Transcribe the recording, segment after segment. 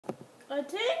I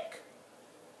think,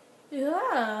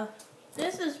 yeah,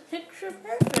 this is picture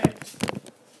perfect.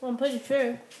 Well, I'm pretty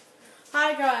sure.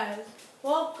 Hi guys,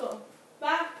 welcome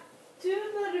back to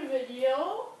another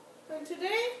video. And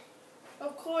today,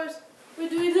 of course, we're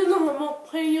doing the normal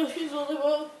playing Yoshi's Woolly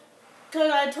World.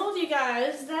 Because I told you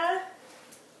guys that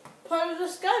part of the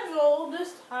schedule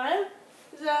this time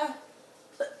is that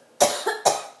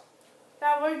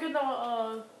that we're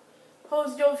gonna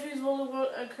post Yoshi's Woolly World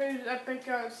and Crazy Epic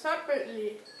Yarn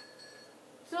separately.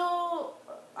 So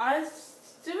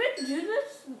did we do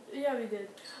this? Yeah, we did.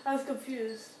 I was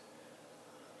confused.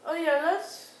 Oh yeah,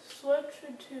 let's switch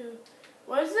into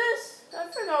what is this? I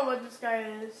forgot what this guy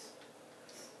is.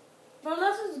 But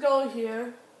let's just go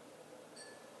here.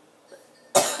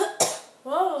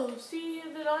 Whoa, see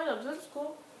the items. That's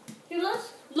cool. Okay,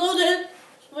 let's load it.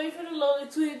 Wait for the loading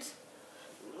tweets.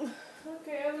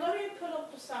 Okay, and let me put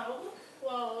up the sound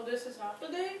while this is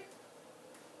happening.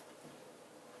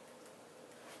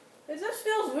 It just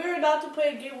feels weird not to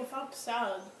play a game without the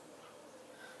sound.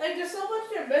 Like, there's so much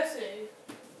you're missing.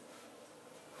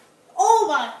 Oh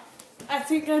my! I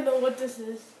think I know what this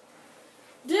is.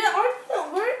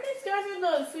 Weren't these guys in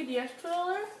the 3DS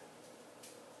trailer?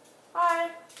 Hi,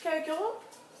 can I kill him?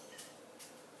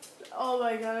 Oh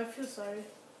my god, I feel sorry.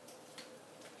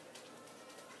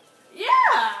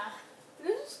 Yeah!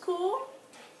 This is cool.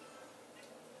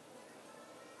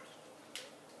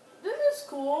 This is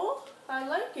cool. I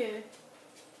like it.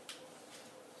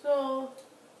 So,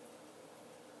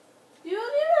 you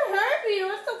don't even hurt me.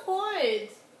 What's the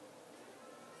point?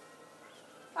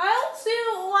 I don't see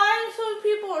why some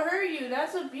people hurt you.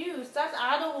 That's abuse. That's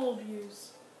animal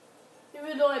abuse.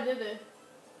 Even though I did it.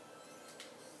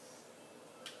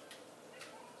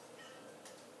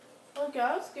 Okay,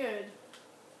 I'm scared.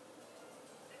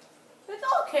 It's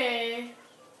okay.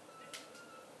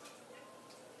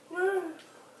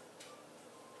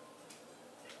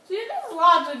 See, there's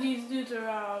lots of these dudes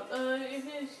around.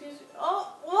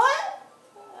 Oh, what?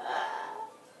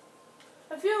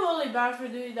 I feel really bad for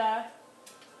doing that.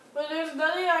 But there's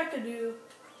nothing I can do.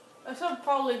 I should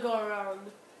probably go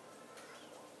around.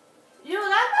 You know,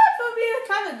 that match would be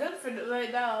kind of good for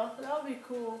right now. That would be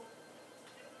cool.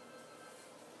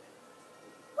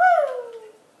 Woo!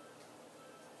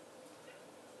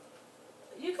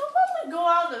 You could probably go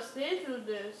out on the stage with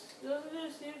this. Doesn't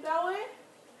it seem that way?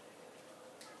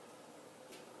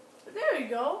 There we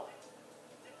go.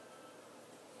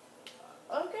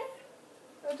 Okay.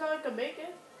 That's how I can make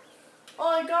it. Oh,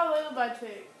 I got rid of my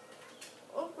take.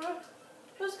 Oh, bro.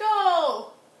 Let's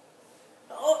go!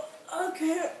 Oh,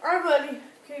 okay. Alright, buddy.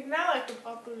 Okay, now I can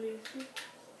properly see.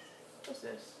 What's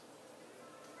this?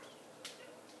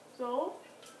 So?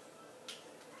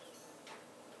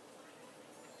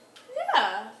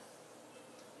 Yeah.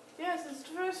 Yes, it's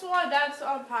the first one.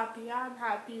 I'm happy. I'm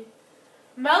happy.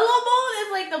 Mellow mode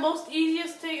is like the most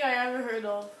easiest thing I ever heard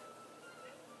of.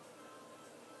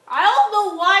 I don't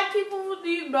know why people would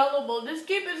need mellow mode. This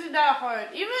game isn't that hard.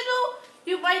 Even though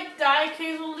you might die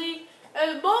occasionally,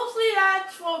 and mostly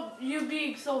that's from you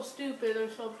being so stupid or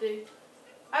something.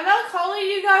 I'm not calling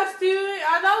you guys stupid.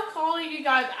 I'm not calling you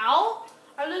guys out.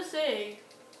 I'm just saying.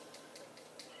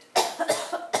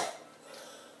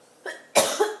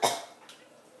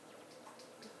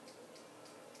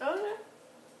 Okay.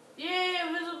 Yay,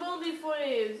 invisibility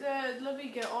frames. Let me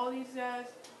get all these guys.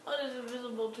 Oh, there's an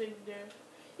invisible thing there.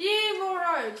 Yay, more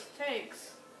hearts.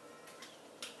 Thanks.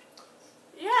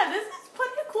 Yeah, this is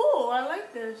pretty cool. I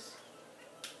like this.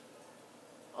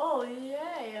 Oh,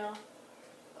 yeah.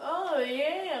 Oh,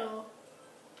 yeah.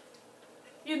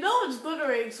 You know it's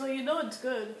glittering, so you know it's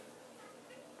good.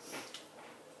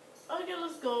 Okay,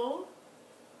 let's go.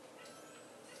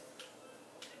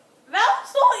 That was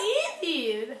so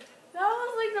easy. That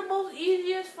was like the most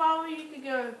easiest flower you could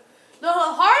get. The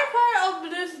hard part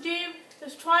of this game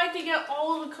is trying to get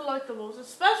all the collectibles,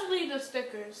 especially the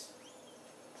stickers.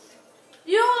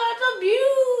 Yo, that's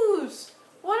abuse!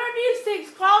 What are these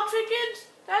things? Cloud chickens?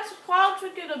 That's cloud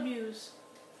chicken abuse.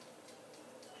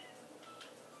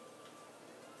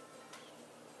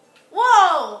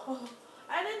 Whoa!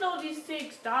 I didn't know these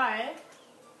things die.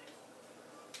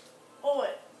 Oh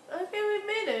wait. Okay, we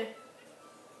made it.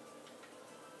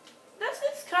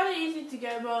 It's kind of easy to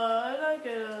get, but I'm not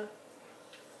gonna.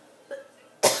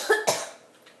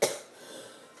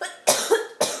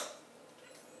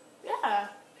 Yeah.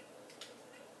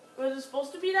 Was it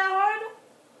supposed to be that hard?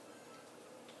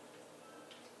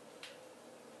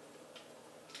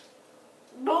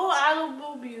 No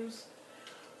animal abuse.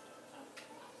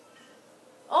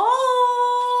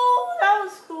 Oh, that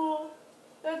was cool.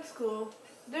 That's cool.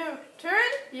 There,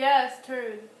 turn? Yes,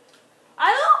 turn.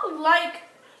 I don't like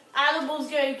animals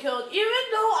getting killed. Even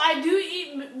though I do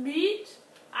eat meat,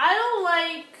 I don't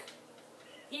like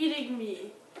eating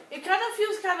meat. It kind of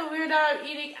feels kind of weird that I'm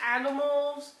eating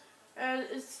animals, and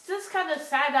it's just kind of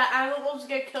sad that animals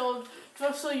get killed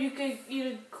just so you can eat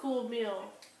a cool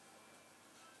meal.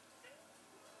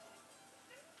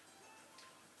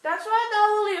 That's why I'm not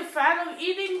really a fan of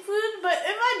eating food, but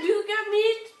if I do get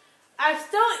meat, I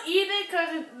still eat it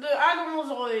because the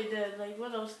animal's already dead. Like,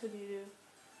 what else could you do?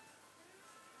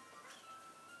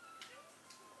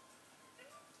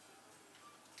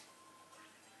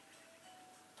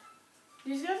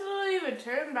 These guys don't even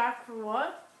turn back for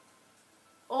what?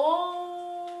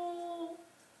 Oh.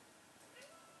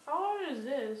 How hard is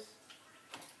this?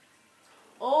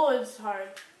 Oh, it's hard.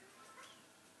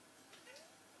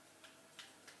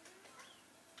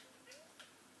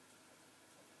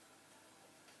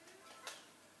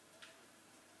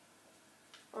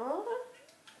 Oh.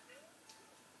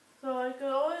 So I could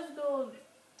always go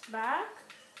back.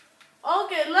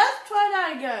 Okay, let's try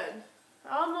that again.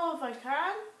 I don't know if I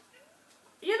can.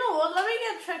 You know what? Let me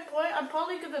get a checkpoint. I'm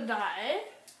probably gonna die.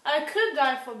 I could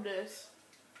die from this,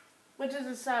 which is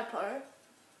the sad part.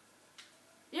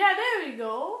 Yeah, there we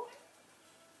go.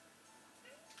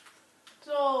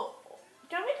 So,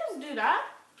 can we just do that?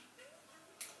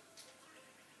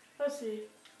 Let's see.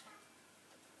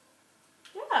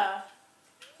 Yeah.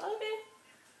 Okay.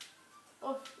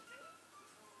 Oh.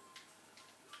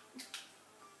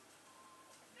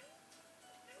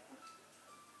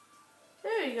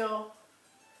 There we go.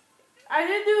 I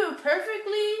didn't do it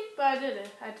perfectly, but I did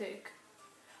it, I think.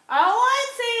 I don't want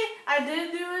to say I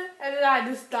didn't do it, and then I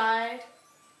just died.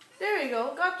 There we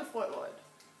go, got the fourth one.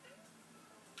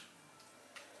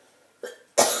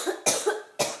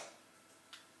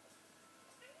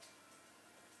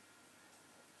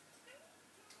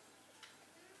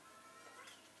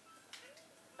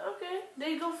 Okay,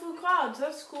 they go through clouds,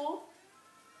 that's cool.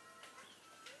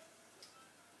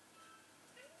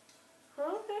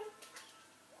 Okay.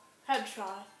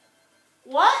 Headshot.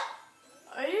 What?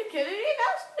 Are you kidding me?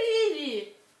 That's pretty easy.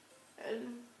 And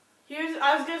here's,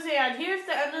 I was gonna say, and here's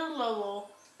the end of the level.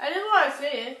 I didn't want to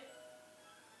say it.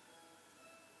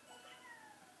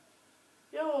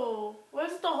 Yo,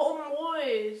 where's the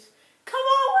homeboys? Come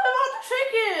on, what about the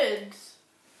chickens?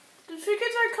 The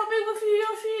chickens are coming with you,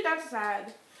 Yoshi? That's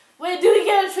sad. Wait, do we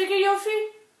get a chicken,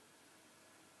 Yoshi?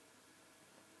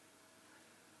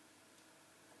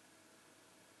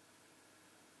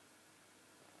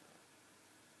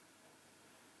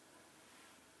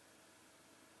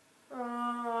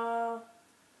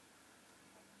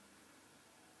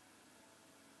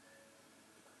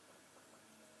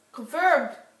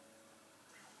 Confirmed.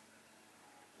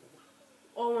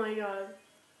 Oh my god,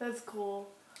 that's cool.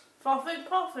 Puffin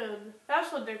Puffin,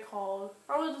 that's what they're called.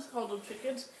 I would just call them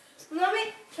chickens. Let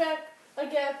me check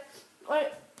again. I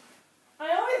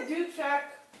always do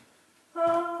check.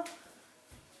 I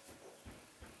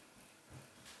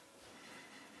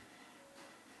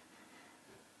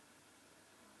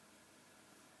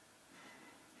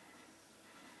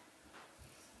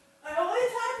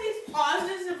always have these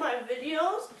pauses in my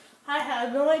videos. I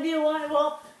have no idea why.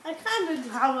 Well, I kind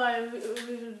of have my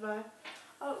reasons why.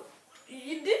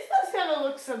 This does kind of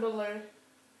look similar.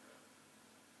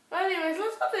 But anyways,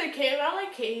 let's go to the cave. I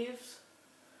like caves.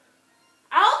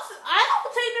 I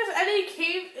don't think there's any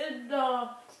cave in the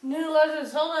New Legend of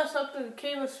Zelda except the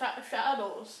Cave of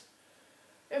Shadows,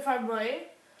 if I'm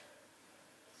right.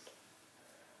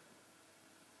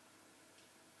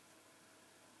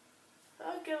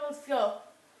 Okay, let's go.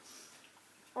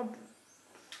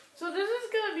 So this is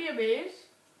gonna be a maze.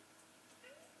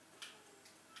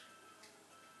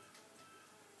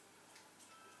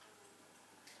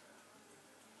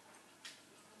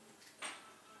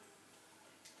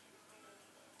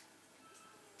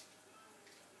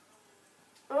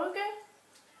 Okay.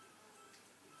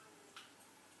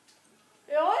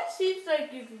 It always seems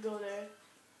like you can go there.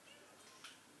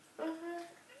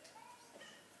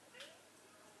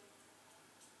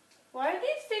 Why are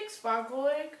these things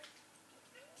sparkling?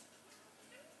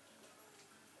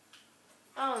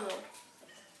 I don't know.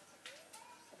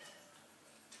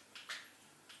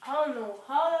 I don't know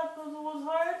how that puzzle was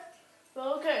hard,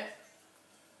 but okay.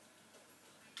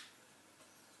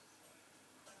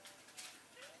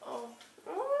 Oh.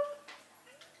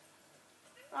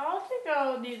 I don't think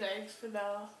I'll need eggs for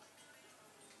now.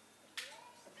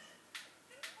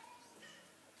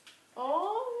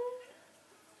 Oh.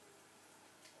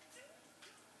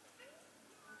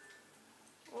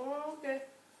 Oh, okay.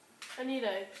 I need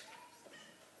eggs.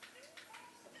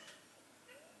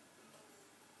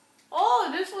 Oh,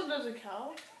 this one doesn't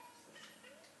count.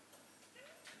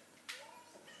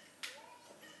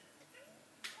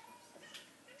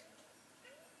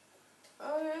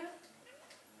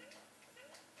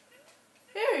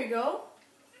 go.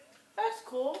 That's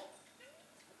cool.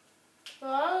 So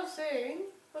I was saying,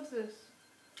 what's this?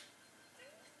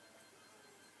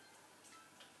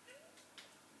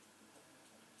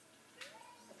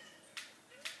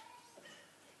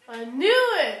 I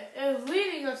knew it! It was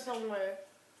leading us somewhere.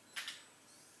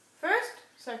 First,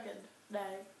 second,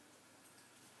 dang.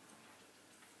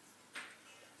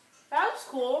 That was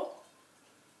cool.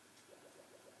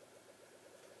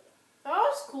 That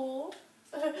was cool.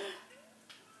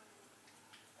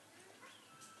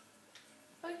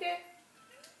 Okay.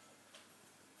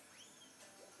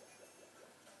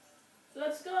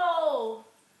 Let's go.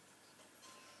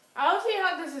 I don't see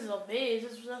how this is a maze.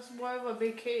 It's just more of a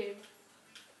big cave.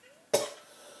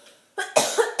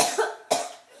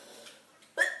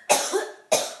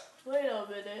 Wait a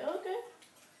minute. Okay.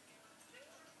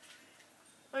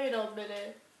 Wait a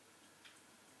minute.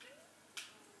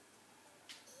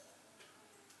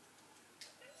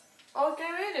 Okay,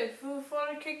 wait a food for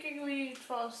the kicking we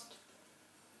trust.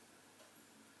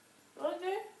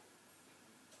 Okay.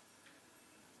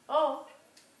 Oh.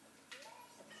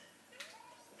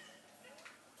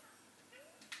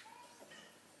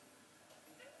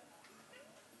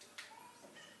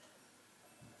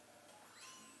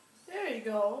 There you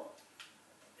go.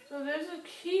 So there's a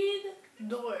keyed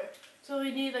door. So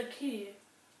we need a key.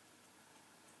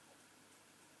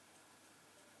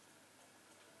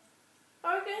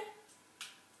 Okay.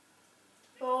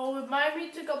 So remind me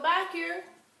to go back here.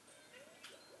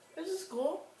 This is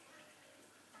cool.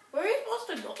 Where are you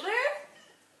supposed to go there?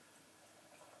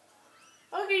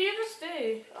 Okay, you just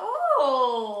stay.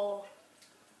 Oh.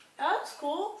 That's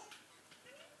cool.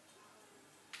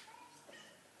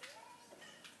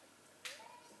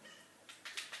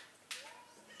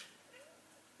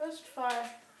 Let's try.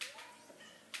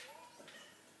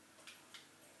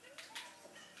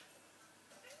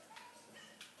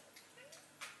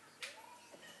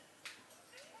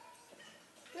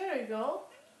 There you go.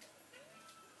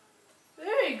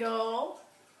 There you go.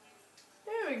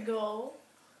 There we go.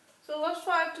 So let's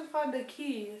try to find the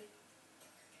key.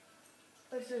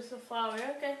 It's just a flower,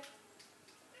 okay.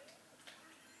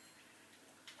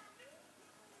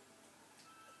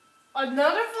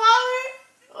 Another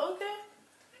flower? Okay.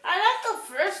 I like the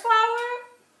first flower.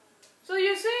 So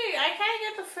you see, I can't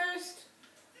get the first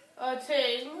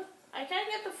thing. I can't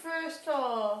get the first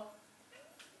huh?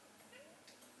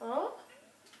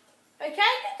 I can't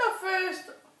get the first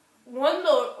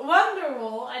wonder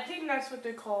roll. I think that's what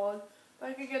they're called. But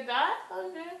I can get that?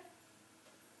 Okay.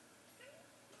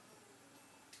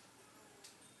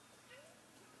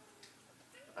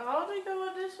 I'll only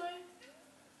go this way.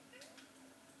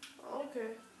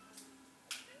 Okay.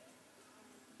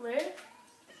 Wait.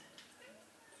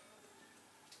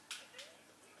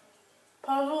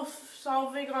 Puzzle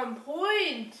solving on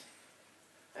point.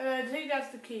 And I think that's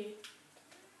the key.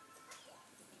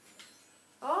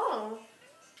 Oh.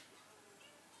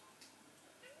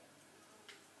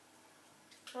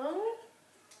 Huh?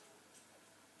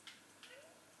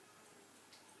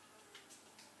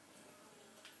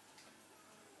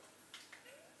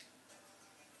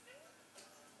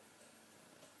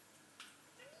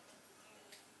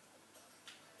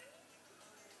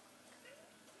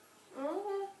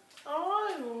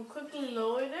 I will quickly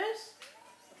lower this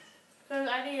because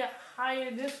I need to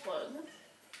hire this one.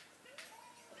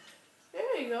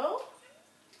 There you go.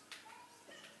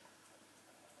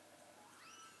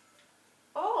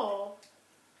 Oh,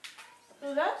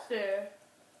 so that's there.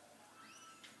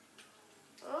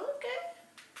 Okay.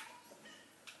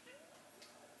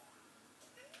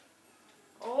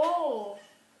 Oh.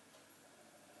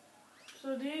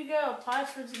 So do you get a prize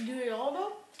for doing it all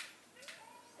though?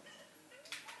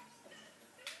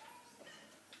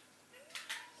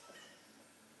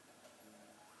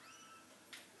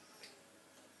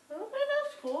 Okay,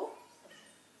 that's cool.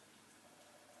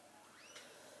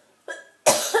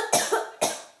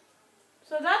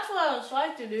 So that's what I was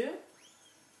trying to do.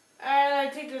 And I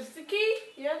think that's the key.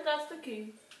 Yeah, that's the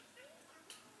key.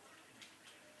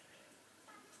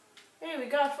 Hey, we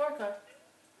got a shortcut.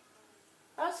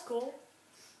 That's cool.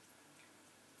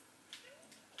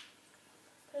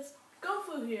 Let's go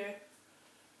through here.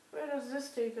 Where does this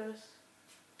take us?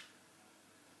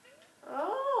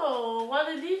 Oh, what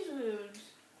are these foods?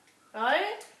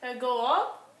 Right? And go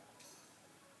up?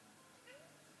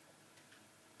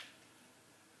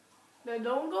 Then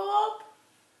don't go up?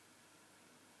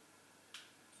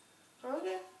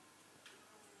 Okay.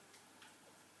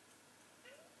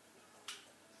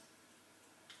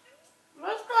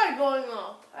 Let's try going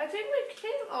up. I think we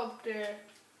came up there.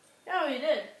 Yeah, we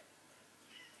did.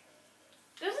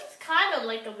 This is kind of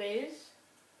like a maze.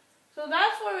 So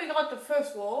that's where we got the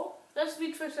first wall. Let's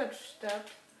reach for such step.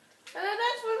 And then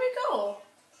that's where we go.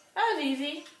 That was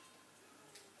easy.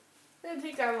 Didn't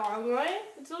take that long, right?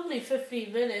 It's only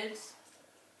 15 minutes.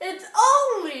 It's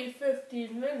only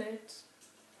 15 minutes.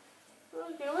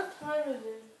 Okay, what time is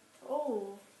it?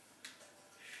 Oh.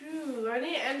 Shoot, I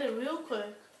need to end it real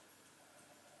quick.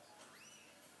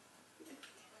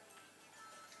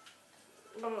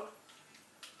 Oh.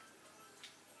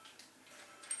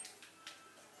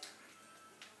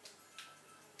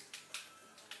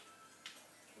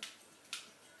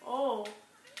 Oh,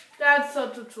 that's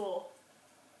such a troll.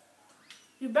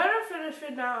 You better finish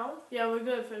it now. Yeah, we're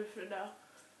gonna finish it now.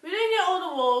 We didn't get all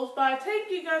the rolls, but I thank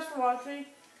you guys for watching.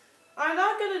 I'm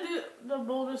not gonna do the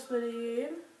bonus mini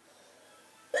game.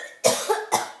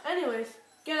 Anyways,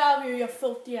 get out of here, you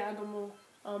filthy animal.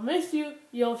 I'll miss you,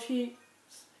 Yoshi.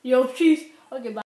 Yoshi's. Okay, bye.